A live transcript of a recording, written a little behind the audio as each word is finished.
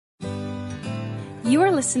You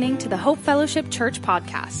are listening to the Hope Fellowship Church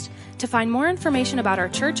podcast. To find more information about our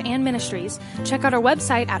church and ministries, check out our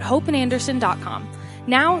website at hopeandanderson.com.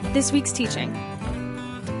 Now, this week's teaching.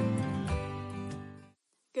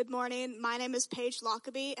 Good morning. My name is Paige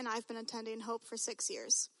Lockaby, and I've been attending Hope for 6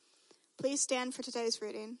 years. Please stand for today's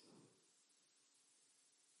reading.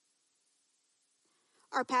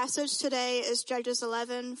 Our passage today is Judges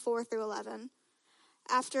 11, 4 through 11.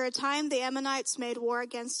 After a time, the Ammonites made war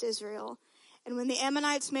against Israel. And when the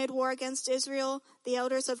Ammonites made war against Israel, the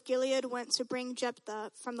elders of Gilead went to bring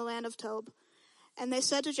Jephthah from the land of Tob. And they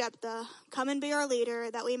said to Jephthah, "Come and be our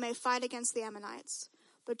leader, that we may fight against the Ammonites."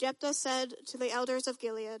 But Jephthah said to the elders of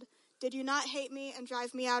Gilead, "Did you not hate me and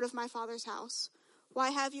drive me out of my father's house?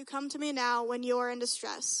 Why have you come to me now when you are in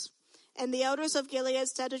distress?" And the elders of Gilead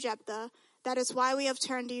said to Jephthah, "That is why we have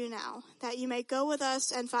turned to you now, that you may go with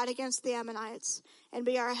us and fight against the Ammonites, and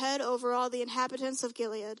be our head over all the inhabitants of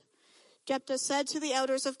Gilead." Jephthah said to the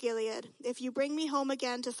elders of Gilead, "If you bring me home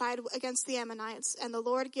again to fight against the Ammonites, and the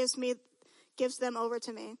Lord gives them over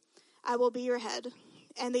to me, I will be your head."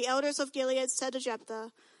 And the elders of Gilead said to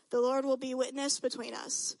Jephthah, "The Lord will be witness between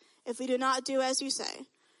us, if we do not do as you say."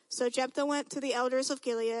 So Jephthah went to the elders of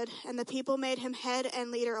Gilead, and the people made him head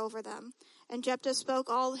and leader over them. And Jephthah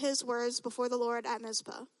spoke all his words before the Lord at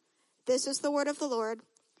Mizpah. This is the word of the Lord.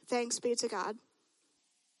 Thanks be to God.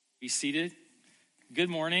 Be seated. Good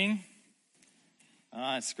morning.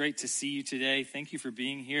 It's great to see you today. Thank you for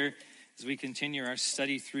being here as we continue our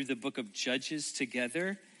study through the book of Judges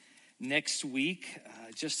together. Next week,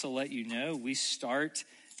 just to let you know, we start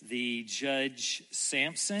the judge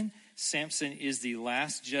Samson. Samson is the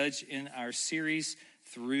last judge in our series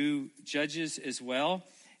through Judges as well.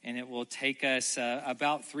 And it will take us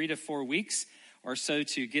about 3 to 4 weeks or so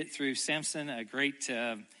to get through Samson, a great,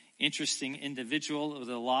 interesting individual with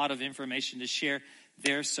a lot of information to share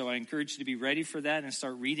there. So I encourage you to be ready for that and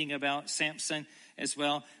start reading about Samson as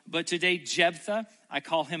well. But today, Jephthah, I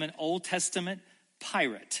call him an Old Testament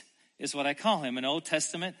pirate, is what I call him, an Old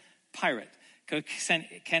Testament pirate.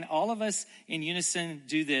 Can all of us in unison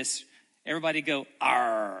do this? Everybody go,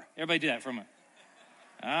 "Arr." Everybody do that for a moment.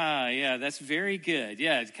 Yeah, that's very good.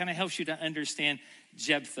 Yeah, it kind of helps you to understand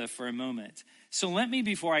Jephthah for a moment. So let me,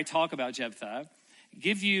 before I talk about Jephthah,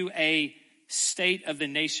 give you a state of the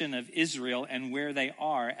nation of Israel and where they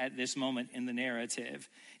are at this moment in the narrative.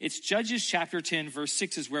 It's Judges chapter 10, verse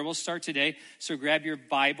 6 is where we'll start today. So grab your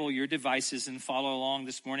Bible, your devices, and follow along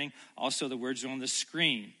this morning. Also, the words are on the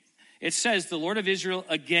screen. It says, "The Lord of Israel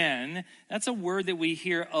again." That's a word that we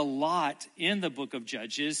hear a lot in the book of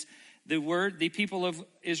Judges. The people of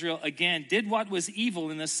Israel again did what was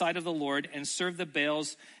evil in the sight of the Lord and served the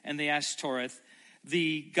Baals and the Ashtoreth,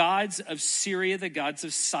 the gods of Syria, the gods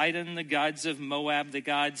of Sidon, the gods of Moab, the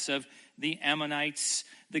gods of the Ammonites,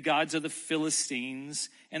 the gods of the Philistines,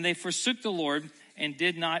 and they forsook the Lord and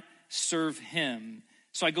did not serve him.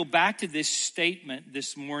 So I go back to this statement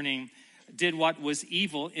this morning, did what was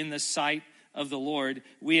evil in the sight of the Lord.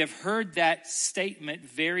 We have heard that statement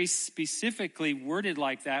very specifically worded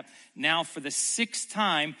like that now for the 6th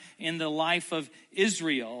time in the life of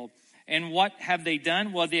Israel. And what have they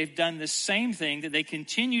done? Well, they've done the same thing that they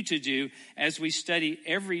continue to do as we study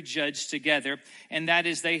every judge together. And that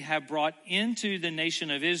is they have brought into the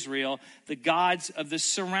nation of Israel the gods of the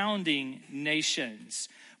surrounding nations.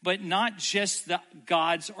 But not just the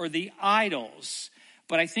gods or the idols.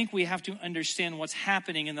 But I think we have to understand what's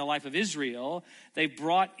happening in the life of Israel. They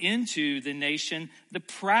brought into the nation the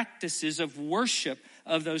practices of worship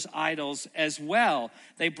of those idols as well.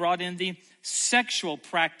 They brought in the sexual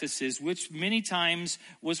practices, which many times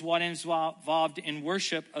was what involved in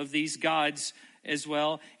worship of these gods as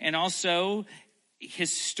well. And also,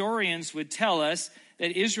 historians would tell us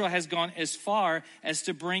that Israel has gone as far as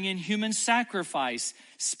to bring in human sacrifice,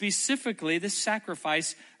 specifically the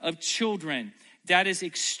sacrifice of children. That is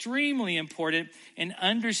extremely important in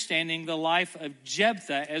understanding the life of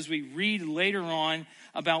Jephthah as we read later on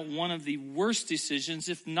about one of the worst decisions,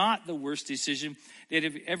 if not the worst decision that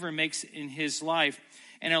he ever makes in his life.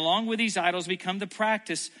 And along with these idols, we come the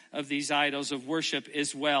practice of these idols of worship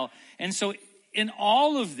as well. And so in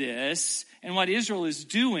all of this and what Israel is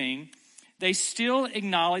doing, they still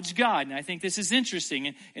acknowledge God. And I think this is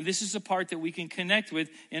interesting. And this is the part that we can connect with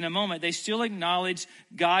in a moment. They still acknowledge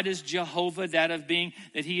God as Jehovah, that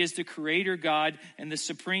he is the creator God and the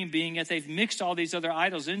supreme being. Yet they've mixed all these other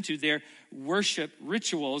idols into their worship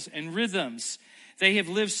rituals and rhythms. They have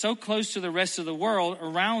lived so close to the rest of the world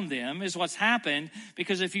around them is what's happened.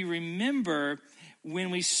 Because if you remember when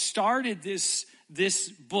we started this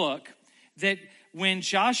book, that when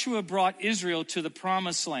Joshua brought Israel to the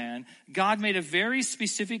promised land, God made a very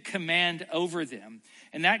specific command over them.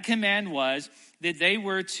 And that command was that they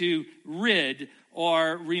were to rid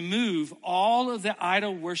or remove all of the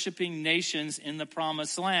idol-worshiping nations in the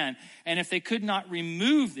promised land. And if they could not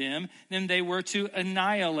remove them, then they were to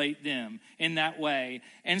annihilate them in that way.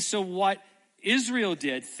 And so what Israel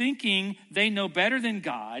did, thinking they know better than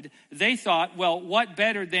God, they thought, well, what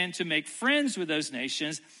better than to make friends with those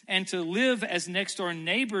nations and to live as next-door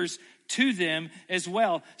neighbors to them as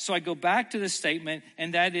well. So I go back to the statement,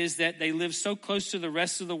 and that is that they live so close to the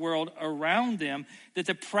rest of the world around them that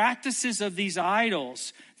the practices of these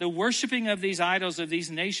idols, the worshiping of these idols of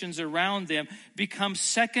these nations around them, become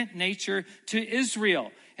second nature to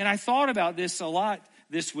Israel. And I thought about this a lot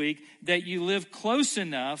this week, that you live close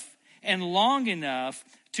enough and long enough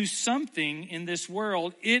to something in this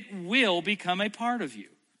world, it will become a part of you.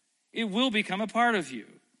 It will become a part of you.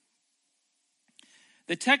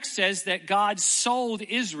 The text says that God sold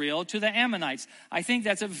Israel to the Ammonites. I think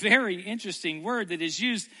that's a very interesting word that is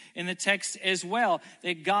used in the text as well,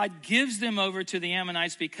 that God gives them over to the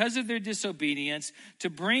Ammonites because of their disobedience to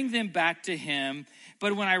bring them back to him.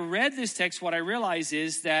 But when I read this text, what I realize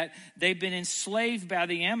is that they've been enslaved by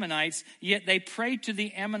the Ammonites, yet they prayed to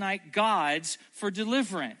the Ammonite gods for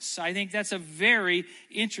deliverance. I think that's a very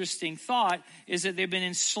interesting thought, is that they've been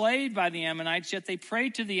enslaved by the Ammonites, yet they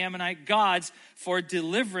prayed to the Ammonite gods for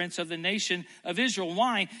deliverance of the nation of Israel.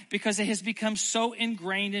 Why? Because it has become so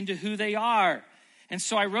ingrained into who they are. And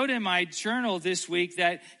so I wrote in my journal this week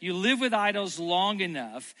that you live with idols long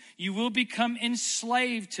enough, you will become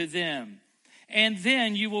enslaved to them. And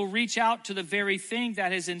then you will reach out to the very thing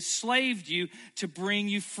that has enslaved you to bring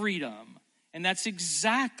you freedom. And that's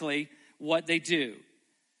exactly what they do.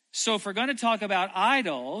 So if we're going to talk about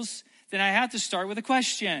idols, then I have to start with a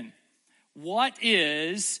question. What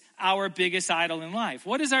is our biggest idol in life?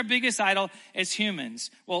 What is our biggest idol as humans?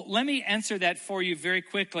 Well, let me answer that for you very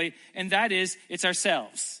quickly, and that is, it's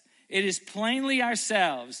ourselves. It is plainly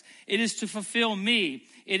ourselves. It is to fulfill me.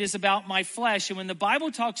 It is about my flesh. And when the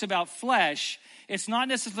Bible talks about flesh, it's not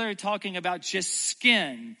necessarily talking about just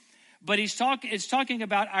skin, but it's talking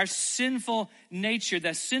about our sinful nature,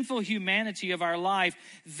 the sinful humanity of our life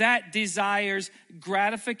that desires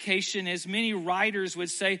gratification, as many writers would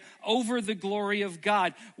say, over the glory of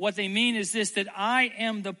God. What they mean is this, that I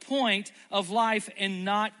am the point of life and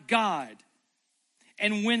not God.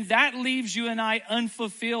 And when that leaves you and I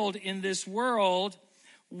unfulfilled in this world,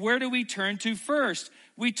 where do we turn to first?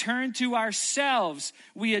 We turn to ourselves.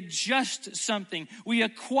 We adjust something. We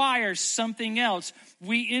acquire something else.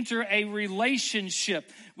 We enter a relationship.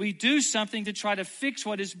 We do something to try to fix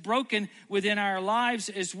what is broken within our lives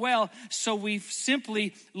as well. So we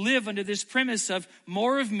simply live under this premise of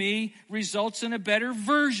more of me results in a better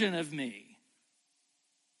version of me.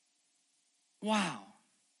 Wow.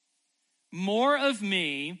 More of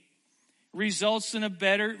me results in a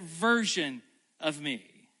better version of me.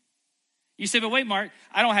 You say, but wait, Mark,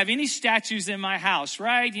 I don't have any statues in my house,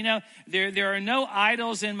 right? You know, there are no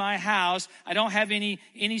idols in my house. I don't have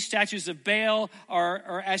any statues of Baal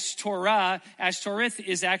or Ashtoreth. Ashtoreth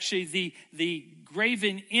is actually the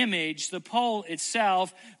graven image, the pole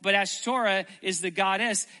itself, but Ashtoreth is the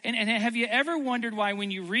goddess. And have you ever wondered why when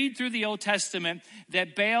you read through the Old Testament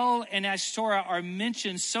that Baal and Ashtoreth are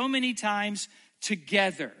mentioned so many times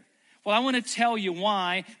together? Well, I want to tell you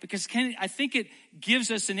why, because I think it gives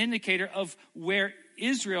us an indicator of where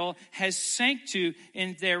Israel has sank to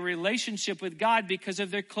in their relationship with God because of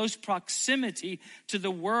their close proximity to the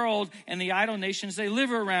world and the idol nations they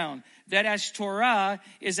live around. That Ashtoreth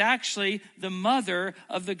is actually the mother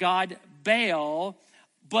of the god Baal,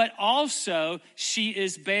 but also she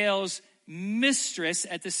is Baal's mistress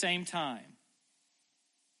at the same time.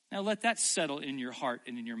 Now let that settle in your heart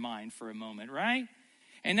and in your mind for a moment, right?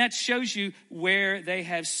 And that shows you where they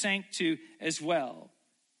have sank to as well.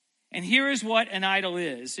 And here is what an idol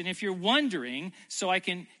is. And if you're wondering, so I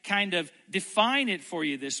can kind of define it for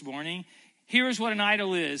you this morning, here is what an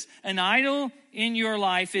idol is. An idol in your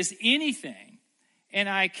life is anything, and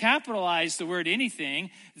I capitalize the word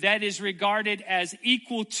anything, that is regarded as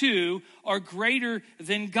equal to or greater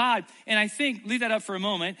than God. And I think, leave that up for a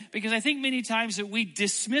moment, because I think many times that we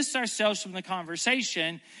dismiss ourselves from the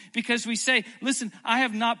conversation because we say, listen, I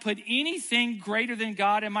have not put anything greater than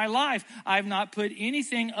God in my life. I have not put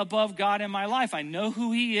anything above God in my life. I know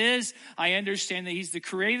who he is. I understand that he's the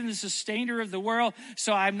creator and the sustainer of the world.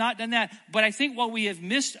 So I have not done that. But I think what we have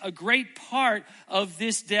missed a great part of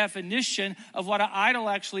this definition of what an idol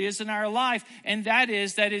actually is in our life. And that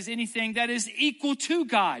is anything that is equal to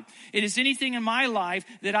God. It is is anything in my life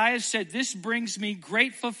that I have said, this brings me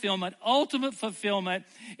great fulfillment, ultimate fulfillment,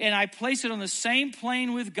 and I place it on the same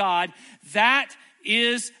plane with God, that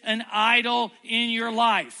is an idol in your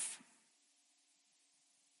life.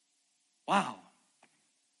 Wow.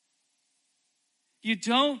 You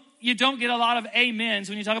don't get a lot of amens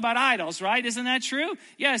when you talk about idols, right? Isn't that true?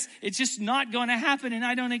 Yes, it's just not going to happen, and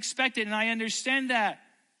I don't expect it, and I understand that.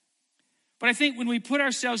 But I think when we put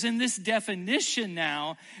ourselves in this definition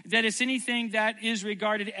now, that it's anything that is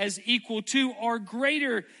regarded as equal to or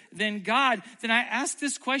greater than God, then I ask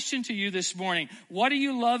this question to you this morning. What are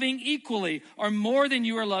you loving equally or more than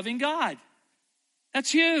you are loving God? That's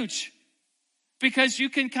huge. Because you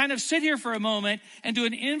can kind of sit here for a moment and do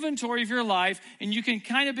an inventory of your life, and you can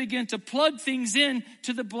kind of begin to plug things in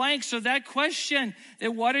to the blanks of that question,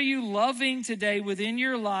 that what are you loving today within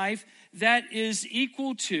your life that is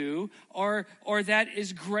equal to or that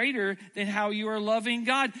is greater than how you are loving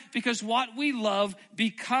God? Because what we love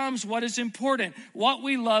becomes what is important. What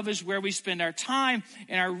we love is where we spend our time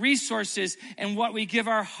and our resources and what we give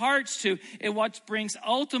our hearts to, and what brings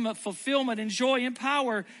ultimate fulfillment and joy and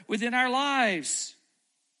power within our lives.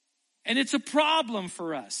 And it's a problem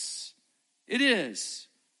for us. It is.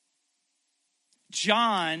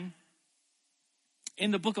 John,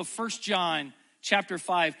 in the book of 1 John, chapter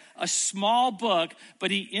 5, a small book, but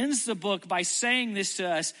he ends the book by saying this to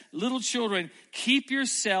us: little children, keep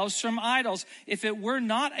yourselves from idols. If it were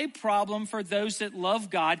not a problem for those that love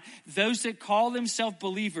God, those that call themselves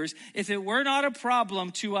believers, if it were not a problem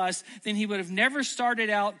to us, then he would have never started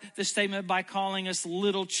out the statement by calling us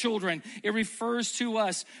little children. It refers to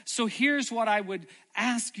us. So here's what I would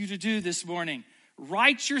ask you to do this morning.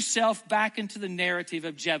 Write yourself back into the narrative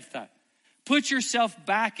of Jephthah. Put yourself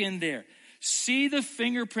back in there. See the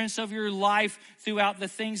fingerprints of your life throughout the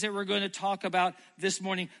things that we're going to talk about this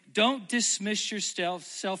morning. Don't dismiss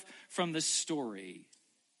yourself from the story.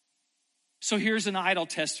 So here's an idol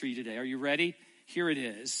test for you today. Are you ready? Here it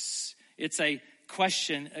is. It's a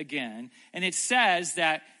question again. And it says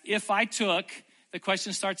that the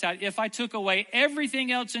question starts out, if I took away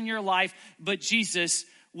everything else in your life but Jesus,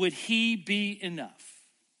 would he be enough?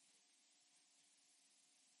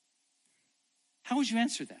 How would you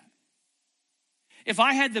answer that? If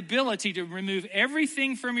I had the ability to remove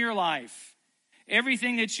everything from your life,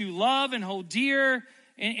 everything that you love and hold dear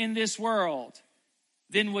in this world,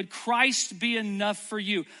 then would Christ be enough for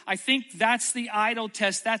you? I think that's the idol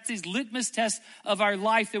test. That's the litmus test of our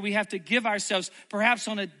life that we have to give ourselves, perhaps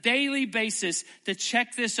on a daily basis, to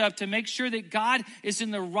check this up, to make sure that God is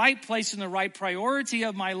in the right place, in the right priority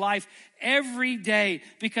of my life every day.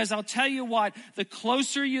 Because I'll tell you what, the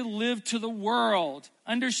closer you live to the world,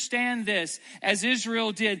 understand this, as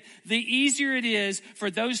Israel did, the easier it is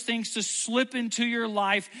for those things to slip into your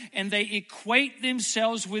life, and they equate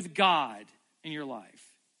themselves with God in your life.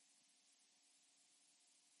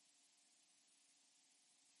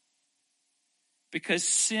 Because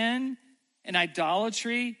sin and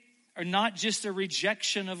idolatry are not just a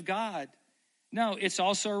rejection of God. No, it's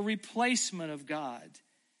also a replacement of God.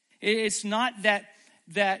 It's not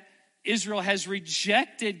that Israel has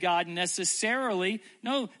rejected God necessarily.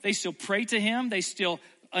 No, they still pray to him. They still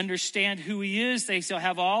understand who he is. They still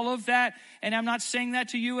have all of that. And I'm not saying that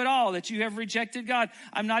to you at all, that you have rejected God.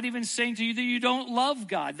 I'm not even saying to you that you don't love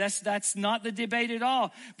God. That's not the debate at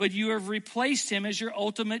all. But you have replaced him as your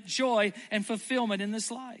ultimate joy and fulfillment in this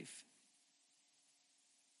life.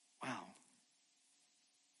 Wow.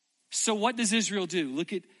 So what does Israel do?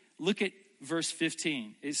 Look at verse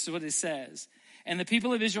 15. It's what it says. And the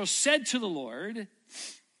people of Israel said to the Lord,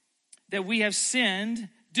 that we have sinned.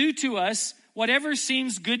 Do to us whatever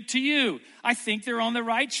seems good to you. I think they're on the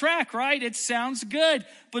right track, right? It sounds good.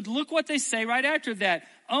 But look what they say right after that.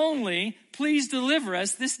 Only please deliver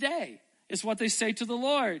us this day, is what they say to the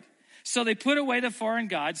Lord. So they put away the foreign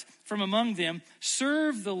gods from among them,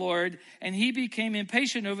 served the Lord, and he became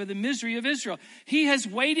impatient over the misery of Israel. He has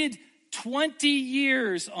waited 20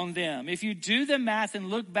 years on them. If you do the math and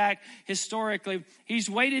look back historically, he's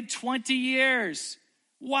waited 20 years.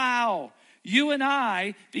 Wow. You and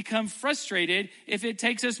I become frustrated if it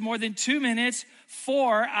takes us more than 2 minutes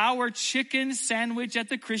for our chicken sandwich at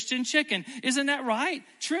the Christian Chicken. Isn't that right?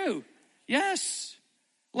 True. Yes.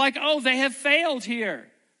 Like, oh, they have failed here.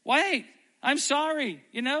 Wait, I'm sorry,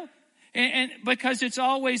 and because it's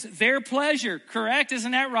always their pleasure, correct?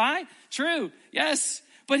 Isn't that right? True. Yes.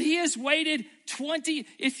 But he has waited 20.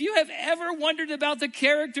 If you have ever wondered about the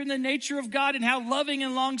character and the nature of God and how loving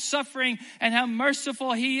and long-suffering and how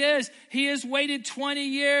merciful he has waited 20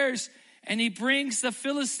 years. And he brings the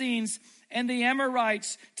Philistines and the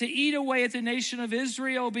Amorites to eat away at the nation of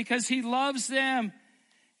Israel because he loves them.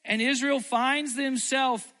 And Israel finds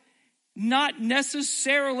themselves not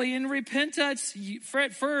necessarily in repentance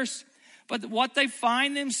at first, but what they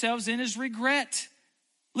find themselves in is regret.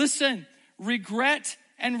 Listen, regret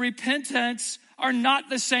and repentance are not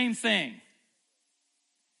the same thing.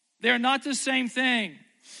 They're not the same thing.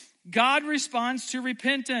 God responds to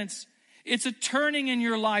repentance. It's a turning in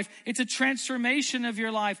your life. It's a transformation of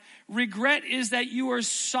your life. Regret is that you are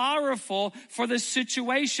sorrowful for the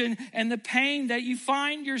situation and the pain that you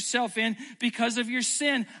find yourself in because of your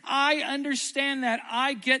sin. I understand that.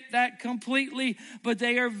 I get that completely, but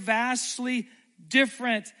they are vastly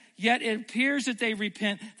different. Yet it appears that they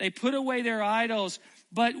repent. They put away their idols.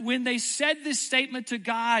 But when they said this statement to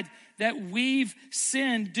God, that we've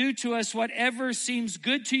sinned, do to us whatever seems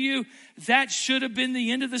good to you, that should have been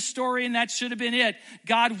the end of the story, and that should have been it.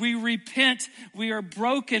 God, we repent. We are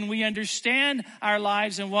broken. We understand our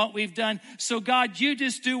lives and what we've done. So God, you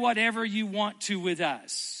just do whatever you want to with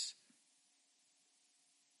us.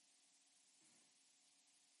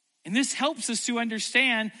 And this helps us to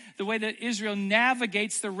understand the way that Israel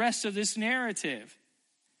navigates the rest of this narrative.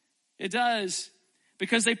 It does,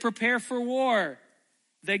 because they prepare for war.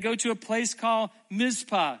 They go to a place called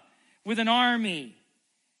Mizpah with an army.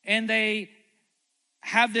 And they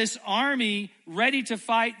have this army ready to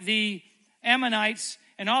fight the Ammonites.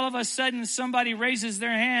 And all of a sudden, somebody raises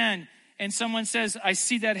their hand. And someone says, I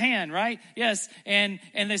see that hand, right? Yes. And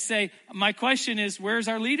they say, my question is, where's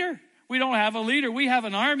our leader? We don't have a leader. We have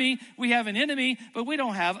an army. We have an enemy. But we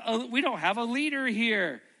don't have a leader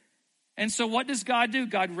here. And so what does God do?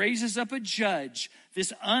 God raises up a judge,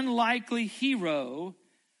 this unlikely hero,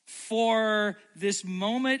 for this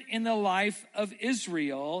moment in the life of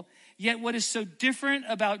Israel. Yet what is so different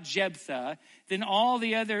about Jephthah than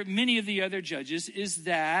many of the other judges is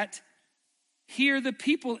that here the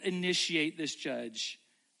people initiate this judge,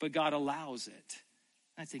 but God allows it.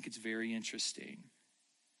 I think it's very interesting.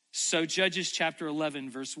 So Judges chapter 11,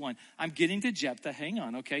 verse 1. I'm getting to Jephthah. Hang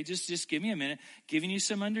on, okay? Just give me a minute. Giving you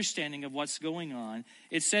some understanding of what's going on.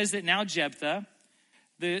 It says that now Jephthah,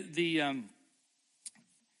 the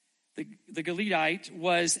Gileadite,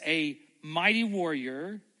 was a mighty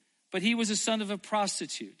warrior, but he was a son of a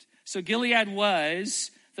prostitute. So Gilead was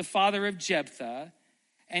the father of Jephthah,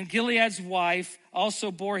 and Gilead's wife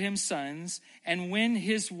also bore him sons. And when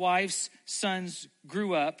his wife's sons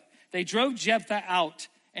grew up, they drove Jephthah out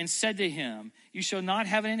and said to him, you shall not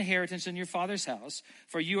have an inheritance in your father's house,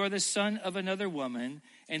 for you are the son of another woman.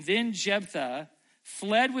 And then Jephthah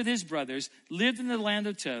fled with his brothers, lived in the land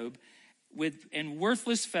of Tob, and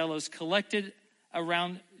worthless fellows collected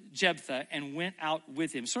around Jephthah and went out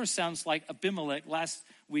with him. Sort of sounds like Abimelech last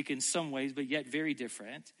week in some ways, but yet very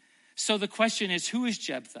different. So the question is, who is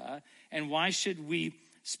Jephthah, and why should we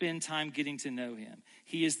spend time getting to know him?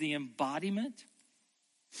 He is the embodiment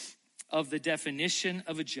of the definition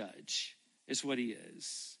of a judge, is what he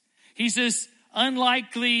is. He's this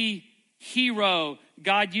unlikely hero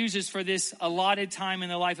God uses for this allotted time in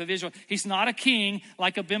the life of Israel. He's not a king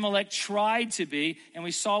like Abimelech tried to be, and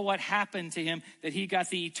we saw what happened to him, that he got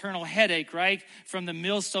the eternal headache, right, from the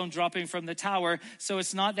millstone dropping from the tower. So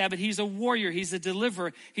it's not that, but he's a warrior, he's a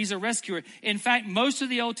deliverer, he's a rescuer. In fact, most of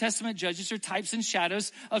the Old Testament judges are types and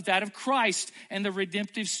shadows of that of Christ, and the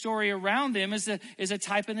redemptive story around them is a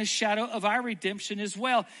type and a shadow of our redemption as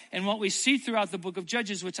well. And what we see throughout the book of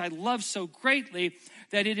Judges, which I love so greatly,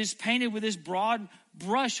 that it is painted with this broad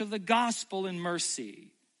brush of the gospel and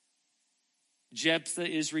mercy. Jephthah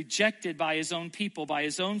is rejected by his own people, by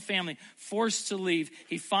his own family, forced to leave.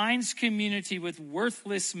 He finds community with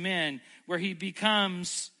worthless men, where he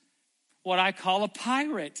becomes what I call a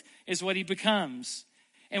pirate, is what he becomes.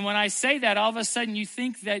 And when I say that, all of a sudden you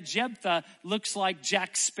think that Jephthah looks like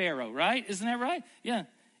Jack Sparrow, right? Isn't that right? Yeah.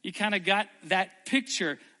 You kind of got that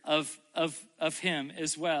picture of him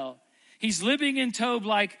as well. He's living in Tob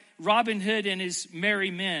like Robin Hood and his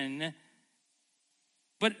merry men.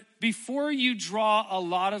 But before you draw a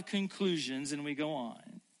lot of conclusions and we go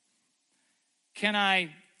on, can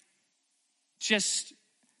I just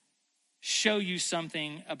show you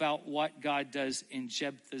something about what God does in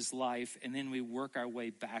Jephthah's life, and then we work our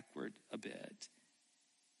way backward a bit?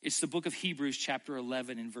 It's the book of Hebrews chapter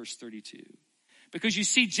 11 and verse 32. Because you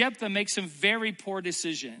see, Jephthah makes some very poor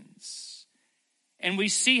decisions. And we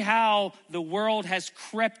see how the world has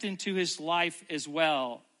crept into his life as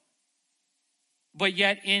well. But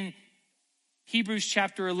yet in Hebrews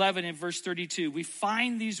chapter 11 and verse 32, we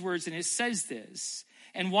find these words, and it says this: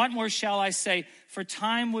 and what more shall I say? For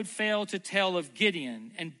time would fail to tell of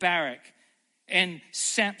Gideon and Barak and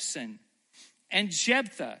Samson and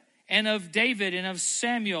Jephthah and of David and of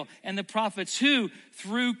Samuel and the prophets, who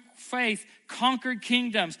through faith conquered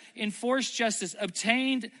kingdoms, enforced justice,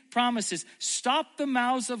 obtained promises, stopped the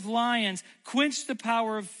mouths of lions, quenched the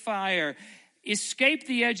power of fire, escaped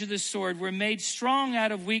the edge of the sword, were made strong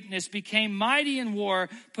out of weakness, became mighty in war,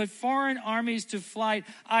 put foreign armies to flight.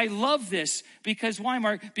 I love this because, why,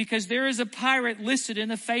 Mark? Because there is a pirate listed in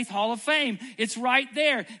the Faith Hall of Fame. It's right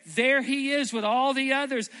there. There he is with all the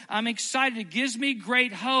others. I'm excited. It gives me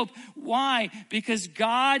great hope. Why? Because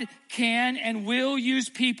God can and will use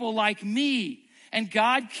people like me. And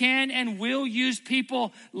God can and will use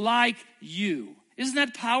people like you. Isn't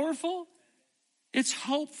that powerful? It's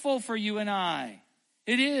hopeful for you and I.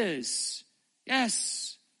 It is.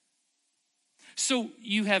 Yes. So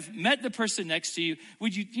you have met the person next to you.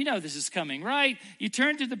 You know this is coming, right? You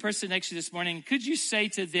turn to the person next to you this morning. Could you say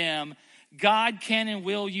to them, God can and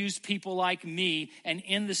will use people like me, and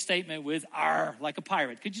end the statement with "R" like a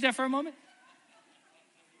pirate? Could you do that for a moment?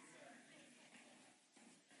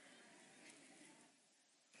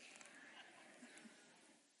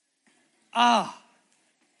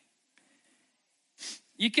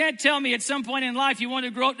 You can't tell me at some point in life you want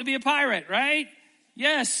to grow up to be a pirate, right?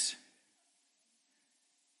 Yes.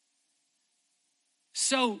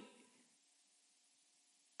 So,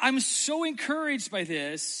 I'm so encouraged by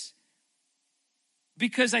this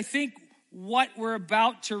because I think what we're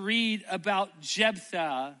about to read about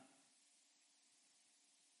Jephthah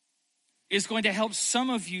is going to help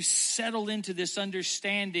some of you settle into this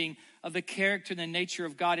understanding of the character and the nature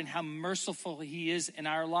of God and how merciful he is in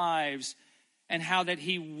our lives, and how that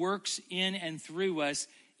he works in and through us,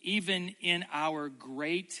 even in our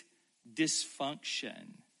great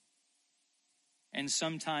dysfunction and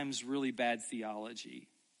sometimes really bad theology.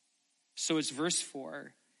 So it's verse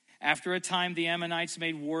 4. After a time, the Ammonites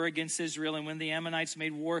made war against Israel. And when the Ammonites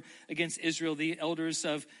made war against Israel, the elders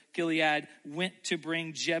of Gilead went to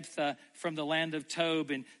bring Jephthah from the land of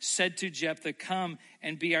Tob and said to Jephthah, "Come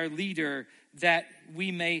and be our leader, that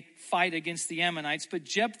we may fight against the Ammonites." But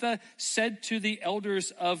Jephthah said to the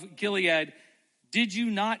elders of Gilead, "Did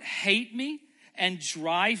you not hate me and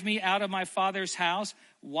drive me out of my father's house?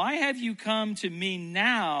 Why have you come to me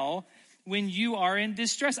now when you are in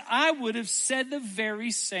distress?" I would have said the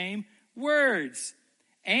very same words.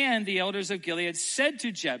 And the elders of Gilead said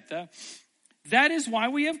to Jephthah, "That is why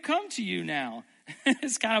we have come to you now."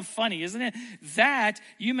 It's kind of funny, isn't it? "That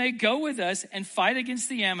you may go with us and fight against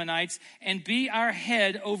the Ammonites and be our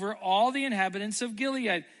head over all the inhabitants of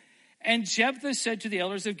Gilead." And Jephthah said to the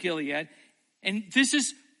elders of Gilead, and this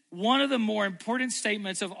is one of the more important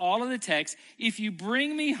statements of all of the text, "If you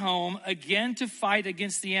bring me home again to fight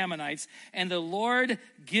against the Ammonites, and the Lord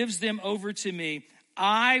gives them over to me,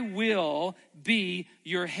 I will be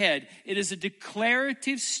your head." It is a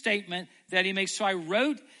declarative statement that he makes. So I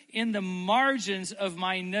wrote in the margins of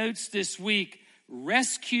my notes this week,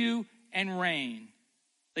 rescue and reign.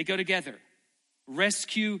 They go together.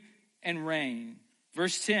 Rescue and reign.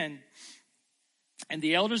 Verse 10, "And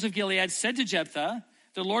the elders of Gilead said to Jephthah,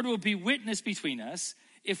 'The Lord will be witness between us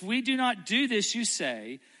if we do not do this you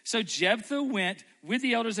say.' So Jephthah went with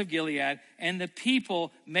the elders of Gilead, and the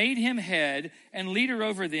people made him head and leader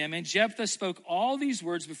over them. And Jephthah spoke all these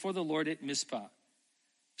words before the Lord at Mizpah."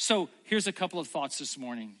 So here's a couple of thoughts this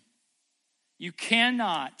morning. You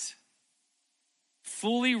cannot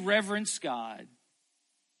fully reverence God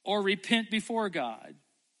or repent before God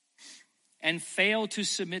and fail to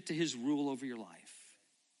submit to his rule over your life.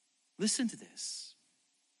 Listen to this.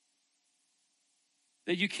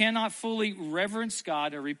 That you cannot fully reverence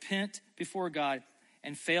God or repent before God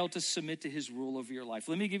and fail to submit to his rule over your life.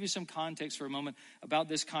 Let me give you some context for a moment about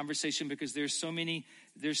this conversation, because there's so many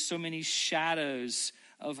shadows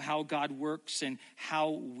of how God works and how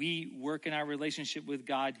we work in our relationship with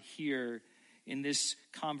God here in this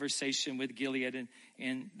conversation with Gilead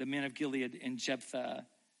and the men of Gilead and Jephthah.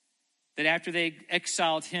 That after they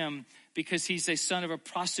exiled him because he's a son of a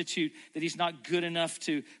prostitute, that he's not good enough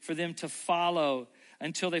for them to follow,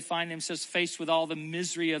 until they find themselves faced with all the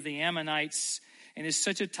misery of the Ammonites. And is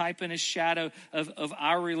such a type and a shadow of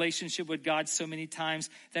our relationship with God so many times,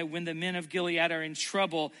 that when the men of Gilead are in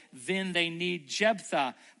trouble, then they need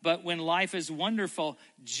Jephthah. But when life is wonderful,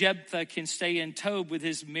 Jephthah can stay in Tob with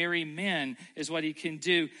his merry men, is what he can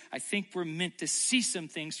do. I think we're meant to see some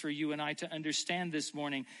things for you and I to understand this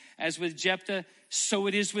morning. As with Jephthah, so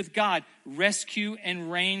it is with God. Rescue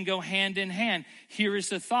and reign go hand in hand. Here is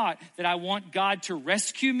the thought, that I want God to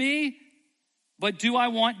rescue me, but do I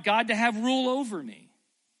want God to have rule over me?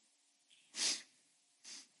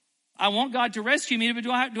 I want God to rescue me, but do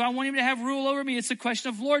I want him to have rule over me? It's a question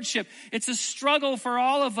of lordship. It's a struggle for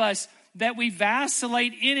all of us. that we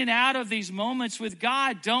vacillate in and out of these moments with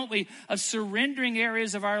God, don't we? Of surrendering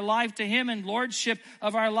areas of our life to him and lordship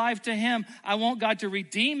of our life to him. I want God to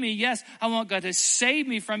redeem me. Yes, I want God to save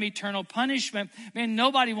me from eternal punishment. Man,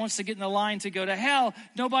 nobody wants to get in the line to go to hell.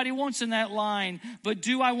 Nobody wants in that line. But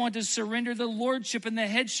do I want to surrender the lordship and the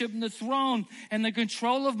headship and the throne and the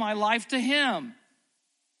control of my life to him?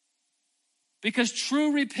 Because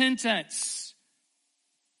true repentance,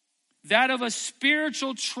 that of a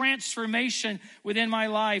spiritual transformation within my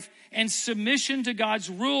life and submission to God's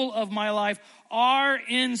rule of my life, are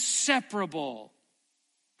inseparable.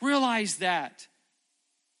 Realize that.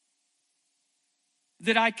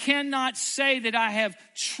 That I cannot say that I have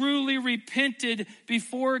truly repented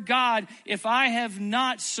before God if I have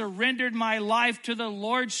not surrendered my life to the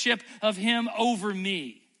lordship of him over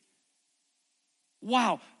me.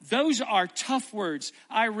 Wow, those are tough words.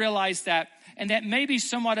 I realize that. And that may be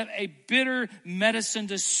somewhat of a bitter medicine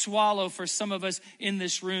to swallow for some of us in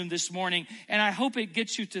this room this morning. And I hope it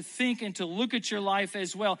gets you to think and to look at your life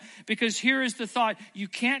as well. Because here is the thought. You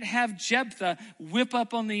can't have Jephthah whip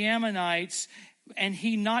up on the Ammonites and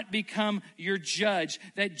he not become your judge.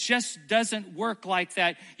 That just doesn't work like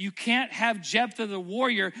that. You can't have Jephthah the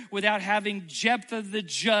warrior without having Jephthah the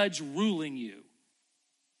judge ruling you.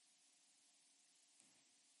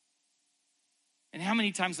 And how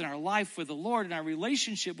many times in our life with the Lord and our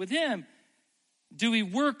relationship with him do we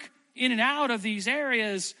work in and out of these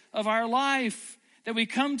areas of our life that we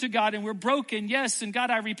come to God and we're broken? Yes, and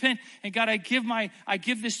God, I repent, and God, I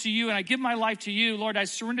give this to you, and I give my life to you. Lord, I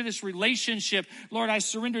surrender this relationship. Lord, I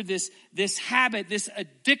surrender this habit, this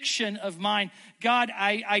addiction of mine. God,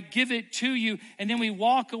 I give it to you. And then we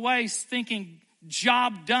walk away thinking,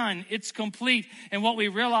 job done, it's complete. And what we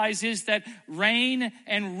realize is that reign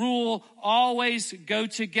and rule always go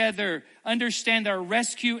together. Understand our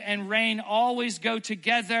rescue and reign always go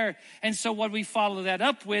together. And so what we follow that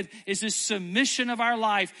up with is this submission of our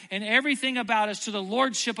life and everything about us to the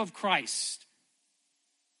lordship of Christ.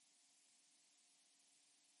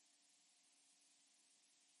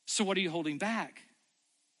 So what are you holding back?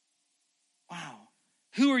 Wow.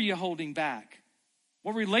 Who are you holding back?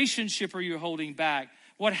 What relationship are you holding back?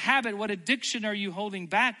 What habit, what addiction are you holding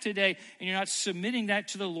back today? And you're not submitting that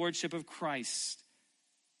to the lordship of Christ.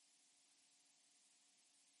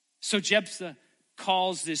 So Jephthah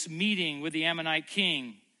calls this meeting with the Ammonite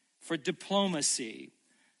king for diplomacy.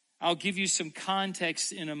 I'll give you some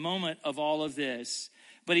context in a moment of all of this.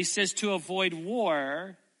 But he says to avoid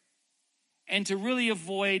war and to really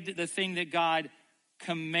avoid the thing that God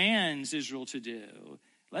commands Israel to do,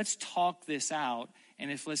 let's talk this out. And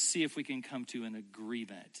let's see if we can come to an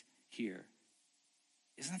agreement here.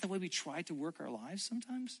 Isn't that the way we try to work our lives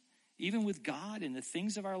sometimes? Even with God and the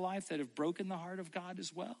things of our life that have broken the heart of God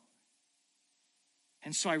as well.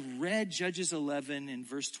 And so I read Judges 11 in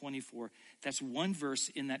verse 24. That's one verse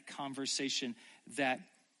in that conversation that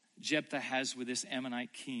Jephthah has with this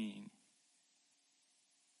Ammonite king.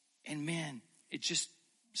 And man, it just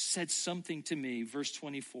said something to me. Verse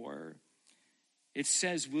 24. It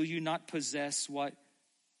says, will you not possess what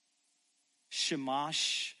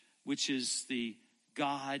Shamash, which is the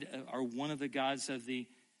god, or one of the gods of the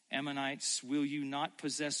Ammonites, will you not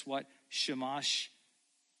possess what Shamash,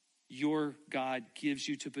 your God, gives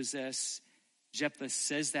you to possess? Jephthah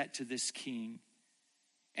says that to this king.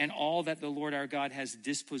 And all that the Lord our God has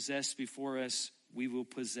dispossessed before us, we will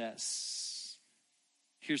possess.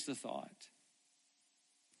 Here's the thought.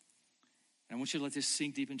 And I want you to let this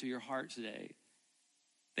sink deep into your heart today.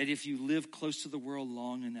 That if you live close to the world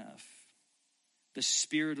long enough, the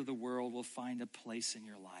spirit of the world will find a place in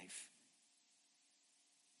your life.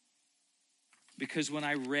 Because when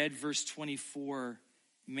I read verse 24,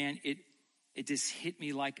 man, it just hit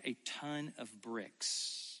me like a ton of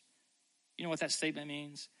bricks. You know what that statement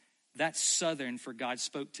means? That's Southern for God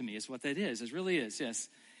spoke to me is what that is. It really is, yes.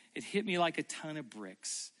 It hit me like a ton of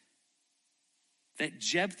bricks. That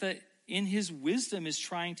Jephthah, in his wisdom, is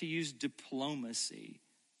trying to use diplomacy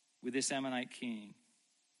with this Ammonite king.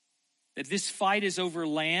 That this fight is over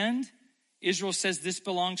land. Israel says this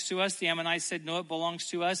belongs to us. The Ammonites said, no, it belongs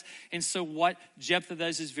to us. And so what Jephthah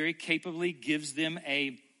does is very capably gives them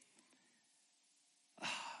a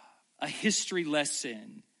history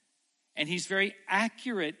lesson. And he's very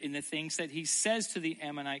accurate in the things that he says to the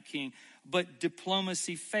Ammonite king. But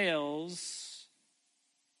diplomacy fails.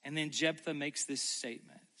 And then Jephthah makes this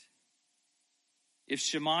statement. If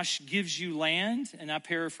Shamash gives you land, and I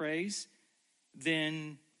paraphrase,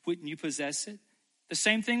 then wouldn't you possess it? The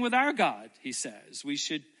same thing with our God, he says. We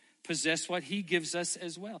should possess what he gives us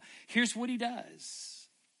as well. Here's what he does.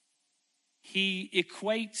 He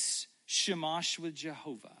equates Shamash with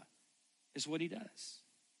Jehovah. is what he does.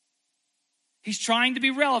 He's trying to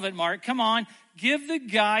be relevant, Mark. Come on, give the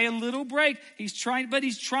guy a little break. He's trying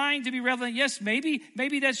to be relevant. Yes, maybe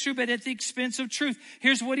that's true, but at the expense of truth.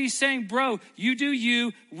 Here's what he's saying, bro, you do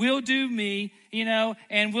you, we'll do me,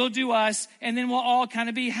 and we'll do us, and then we'll all kind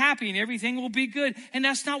of be happy and everything will be good. And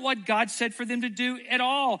that's not what God said for them to do at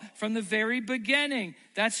all from the very beginning.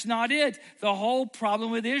 That's not it. The whole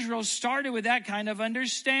problem with Israel started with that kind of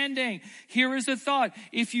understanding. Here is the thought.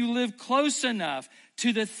 If you live close enough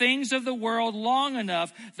to the things of the world long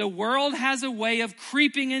enough, the world has a way of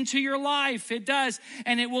creeping into your life. It does.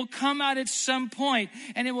 And it will come out at some point.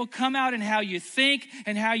 And it will come out in how you think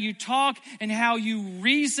and how you talk and how you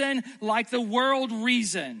reason like the world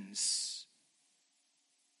reasons.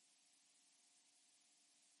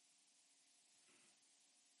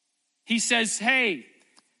 He says, hey,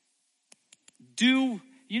 you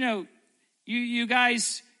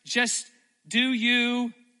guys just do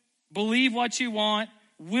you. Believe what you want.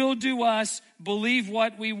 We'll do us. Believe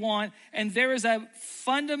what we want. And there is a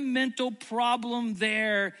fundamental problem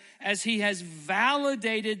there as he has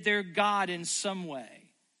validated their God in some way.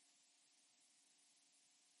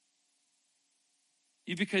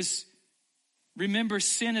 Because remember,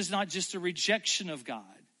 sin is not just a rejection of God,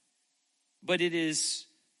 but it is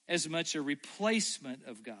as much a replacement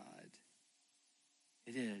of God.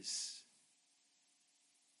 It is.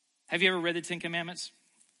 Have you ever read the Ten Commandments?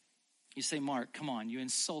 You say, Mark, come on, you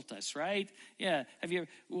insult us, right? Yeah. Have you ever?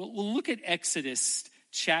 Well, look at Exodus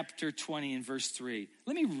chapter 20 and verse 3.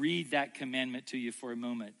 Let me read that commandment to you for a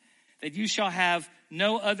moment. That you shall have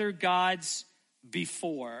no other gods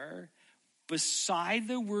before. Beside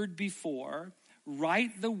the word before,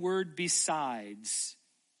 write the word besides.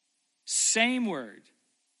 Same word.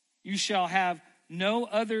 You shall have no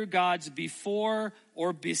other gods before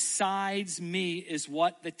or besides me is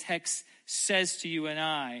what the text says to you and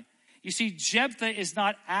I. You see, Jephthah is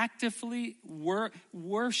not actively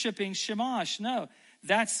worshiping Shamash. No,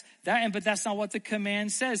 but that's not what the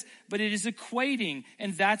command says. But it is equating,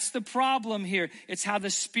 and that's the problem here. It's how the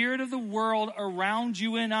spirit of the world around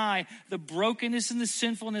you and I, the brokenness and the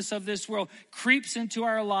sinfulness of this world, creeps into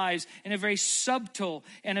our lives in a very subtle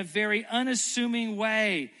and a very unassuming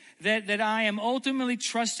way. That I am ultimately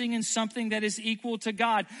trusting in something that is equal to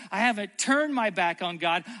God. I haven't turned my back on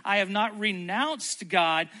God. I have not renounced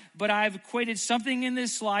God, but I have equated something in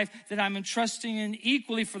this life that I'm entrusting in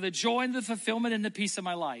equally for the joy and the fulfillment and the peace of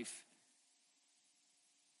my life.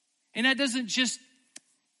 And that doesn't just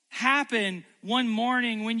happen one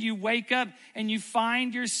morning when you wake up and you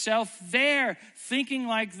find yourself there thinking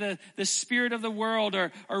like the spirit of the world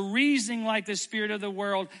or reasoning like the spirit of the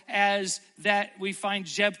world as that we find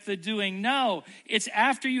Jephthah doing. No, it's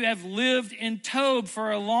after you have lived in Tob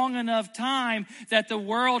for a long enough time that the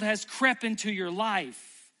world has crept into your life.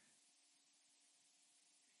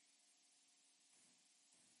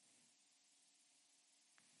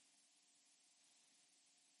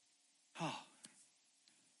 Oh.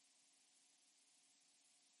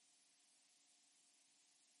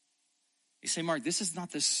 You say, Mark, this is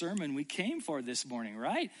not the sermon we came for this morning,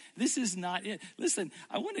 right? This is not it. Listen,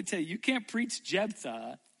 I want to tell you, you can't preach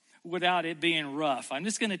Jephthah without it being rough. I'm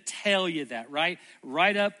just going to tell you that,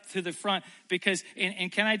 right up to the front. Because,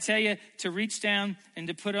 and can I tell you to reach down and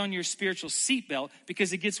to put on your spiritual seatbelt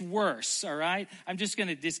because it gets worse, all right? I'm just going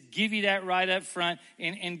to just give you that right up front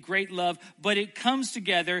in great love. But it comes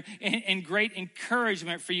together in great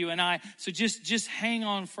encouragement for you and I. So just hang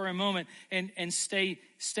on for a moment and stay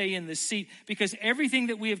in the seat. Because everything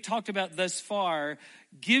that we have talked about thus far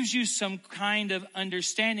gives you some kind of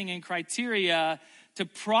understanding and criteria to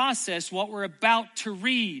process what we're about to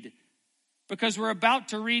read. Because we're about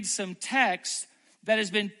to read some text that has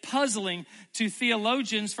been puzzling to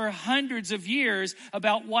theologians for hundreds of years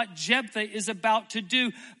about what Jephthah is about to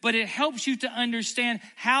do. But it helps you to understand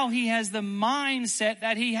how he has the mindset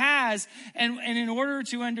that he has. And in order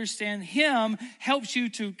to understand him, helps you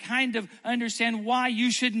to kind of understand why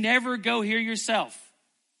you should never go here yourself.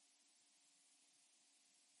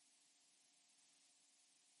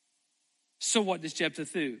 So what does Jephthah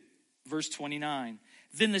do? Verse 29.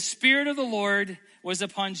 Then the Spirit of the Lord was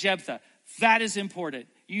upon Jephthah. That is important.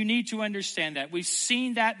 You need to understand that. We've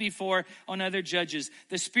seen that before on other judges.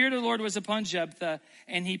 The Spirit of the Lord was upon Jephthah,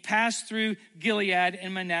 and he passed through Gilead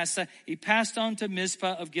and Manasseh. He passed on to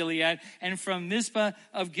Mizpah of Gilead, and from Mizpah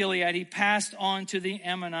of Gilead, he passed on to the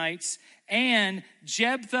Ammonites. And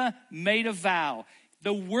Jephthah made a vow.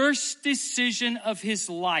 The worst decision of his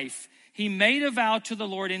life. He made a vow to the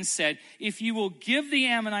Lord and said, if you will give the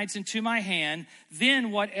Ammonites into my hand,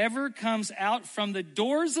 then whatever comes out from the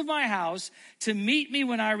doors of my house to meet me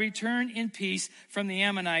when I return in peace from the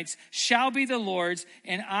Ammonites shall be the Lord's,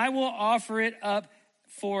 and I will offer it up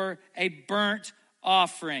for a burnt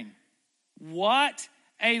offering. What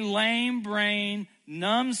a lame brain,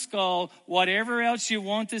 numbskull, whatever else you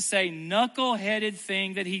want to say, knuckle-headed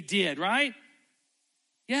thing that he did, right?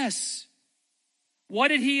 Yes. What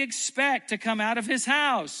did he expect to come out of his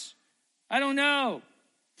house? I don't know.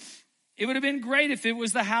 It would have been great if it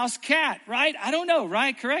was the house cat, right? I don't know,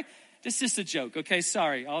 right? Correct? This is just a joke, okay?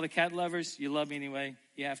 Sorry. All the cat lovers, you love me anyway.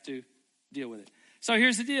 You have to deal with it. So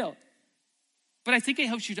here's the deal. But I think it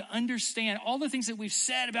helps you to understand all the things that we've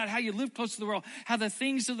said about how you live close to the world, how the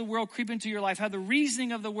things of the world creep into your life, how the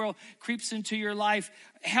reasoning of the world creeps into your life,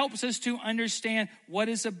 helps us to understand what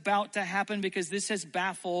is about to happen, because this has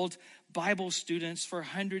baffled Bible students for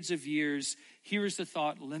hundreds of years. Here is the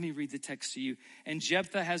thought. Let me read the text to you. And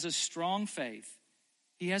Jephthah has a strong faith.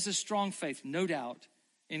 He has a strong faith, no doubt,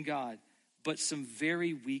 in God, but some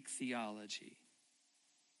very weak theology.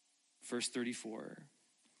 Verse 34.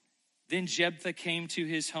 Then Jephthah came to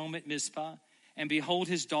his home at Mizpah, and behold,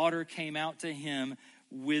 his daughter came out to him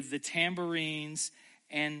with the tambourines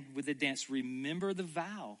and with the dance. Remember the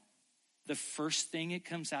vow. The first thing that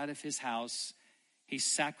comes out of his house, he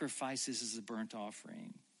sacrifices as a burnt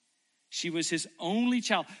offering. She was his only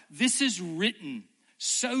child. This is written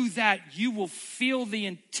so that you will feel the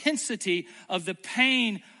intensity of the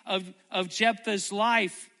pain of Jephthah's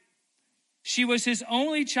life. She was his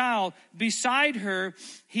only child. Beside her,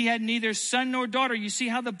 he had neither son nor daughter. You see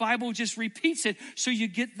how the Bible just repeats it, so you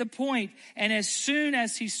get the point. And as soon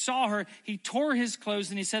as he saw her, he tore his clothes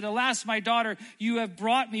and he said, alas, my daughter, you have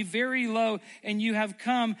brought me very low, and you have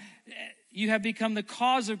become the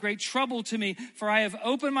cause of great trouble to me, for I have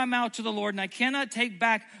opened my mouth to the Lord, and I cannot take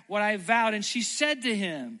back what I have vowed. And she said to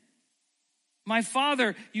him, my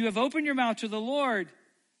father, you have opened your mouth to the Lord.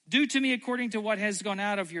 Do to me according to what has gone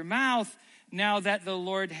out of your mouth, now that the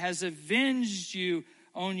Lord has avenged you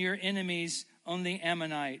on your enemies, on the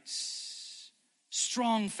Ammonites.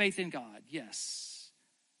 Strong faith in God, yes,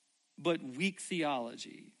 but weak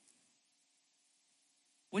theology.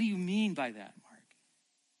 What do you mean by that, Mark?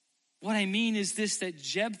 What I mean is this, that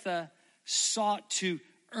Jephthah sought to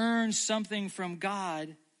earn something from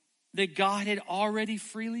God that God had already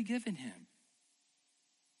freely given him.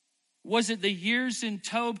 Was it the years in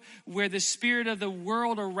Tob where the spirit of the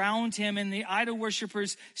world around him and the idol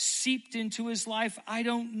worshipers seeped into his life? I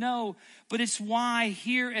don't know. But it's why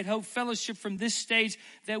here at Hope Fellowship from this stage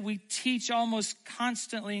that we teach almost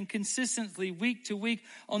constantly and consistently week to week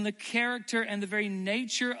on the character and the very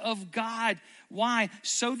nature of God. Why?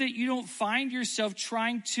 So that you don't find yourself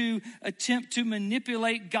trying to attempt to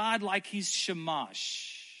manipulate God like he's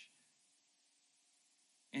Shamash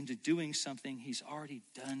into doing something he's already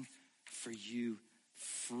done for you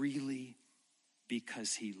freely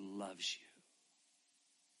because he loves you.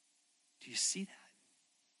 Do you see that?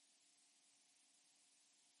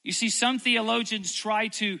 You see, some theologians try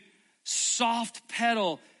to soft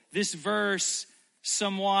pedal this verse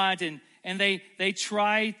somewhat, and they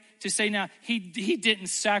try to say, now, he didn't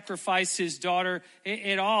sacrifice his daughter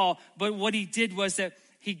at all, but what he did was that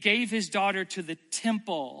he gave his daughter to the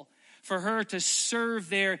temple for her to serve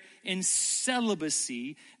there in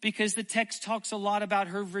celibacy, because the text talks a lot about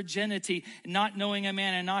her virginity, not knowing a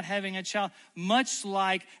man and not having a child, much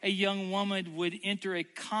like a young woman would enter a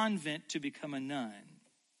convent to become a nun.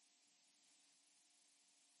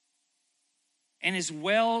 And as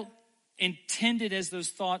well intended as those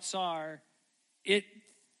thoughts are,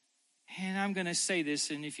 and I'm going to say this,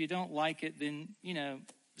 and if you don't like it, then,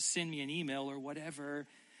 send me an email or whatever,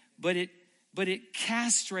 but it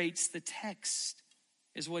castrates the text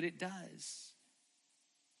is what it does.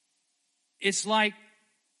 It's like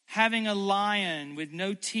having a lion with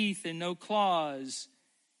no teeth and no claws.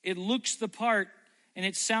 It looks the part and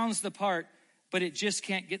it sounds the part, but it just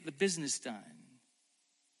can't get the business done.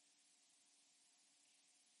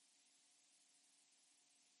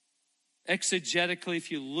 Exegetically,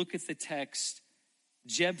 if you look at the text,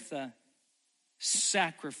 Jephthah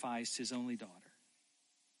sacrificed his only daughter.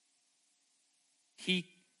 He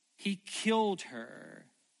killed her,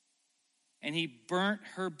 and he burnt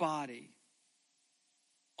her body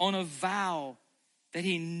on a vow that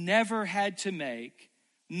he never had to make,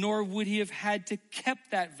 nor would he have had to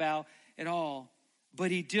kept that vow at all.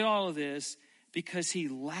 But he did all of this because he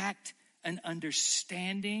lacked an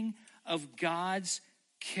understanding of God's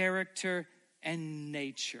character and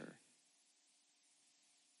nature.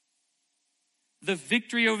 The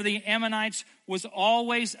victory over the Ammonites was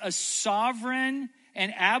always a sovereign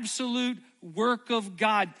and absolute work of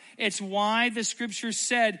God. It's why the scripture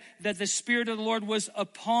said that the Spirit of the Lord was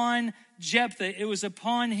upon Jephthah. It was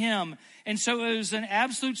upon him. And so it was an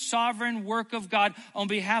absolute sovereign work of God on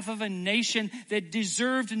behalf of a nation that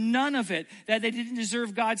deserved none of it, that they didn't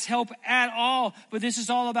deserve God's help at all. But this is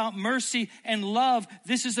all about mercy and love.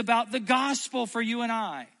 This is about the gospel for you and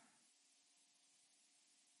I.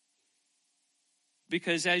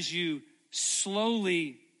 Because as you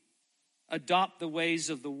slowly adopt the ways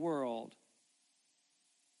of the world,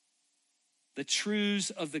 the truths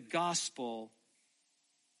of the gospel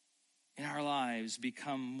in our lives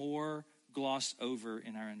become more glossed over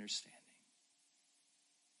in our understanding.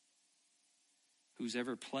 Who's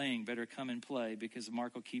ever playing better come and play, because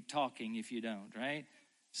Mark will keep talking if you don't, right?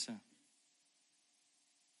 So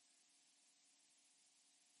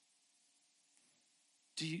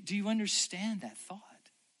do you understand that thought?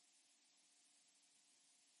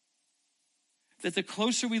 That the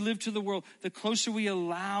closer we live to the world, the closer we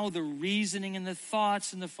allow the reasoning and the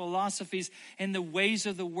thoughts and the philosophies and the ways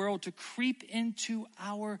of the world to creep into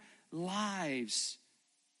our lives,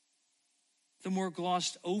 the more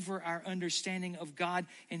glossed over our understanding of God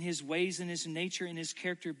and his ways and his nature and his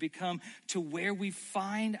character become, to where we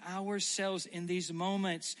find ourselves in these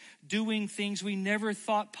moments doing things we never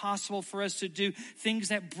thought possible for us to do, things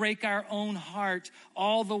that break our own heart.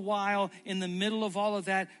 All the while, in the middle of all of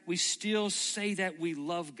that, we still say that we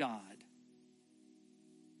love God.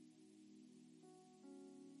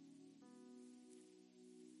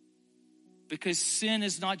 Because sin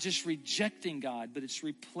is not just rejecting God, but it's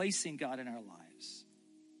replacing God in our lives.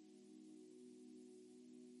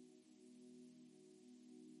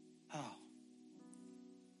 Oh.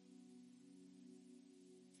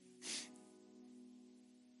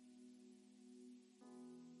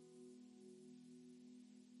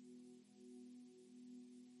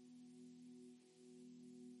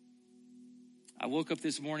 I woke up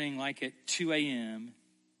this morning like at 2 a.m.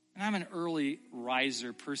 and I'm an early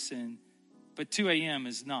riser person. But 2 a.m.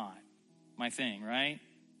 is not my thing, right?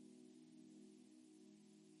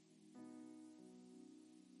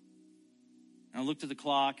 And I looked at the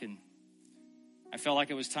clock and I felt like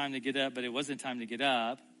it was time to get up, but it wasn't time to get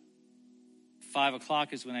up. 5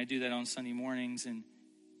 o'clock is when I do that on Sunday mornings. And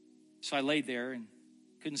so I laid there and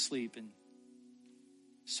couldn't sleep. And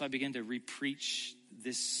so I began to re-preach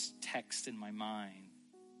this text in my mind.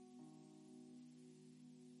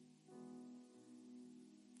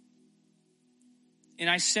 And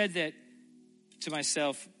I said that to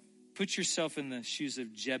myself, put yourself in the shoes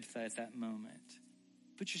of Jephthah at that moment.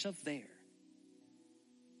 Put yourself there.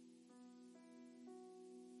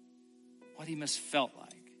 What he must felt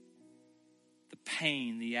like. The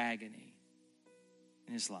pain, the agony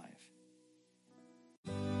in his life.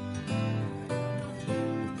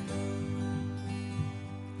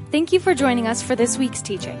 Thank you for joining us for this week's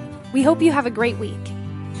teaching. We hope you have a great week.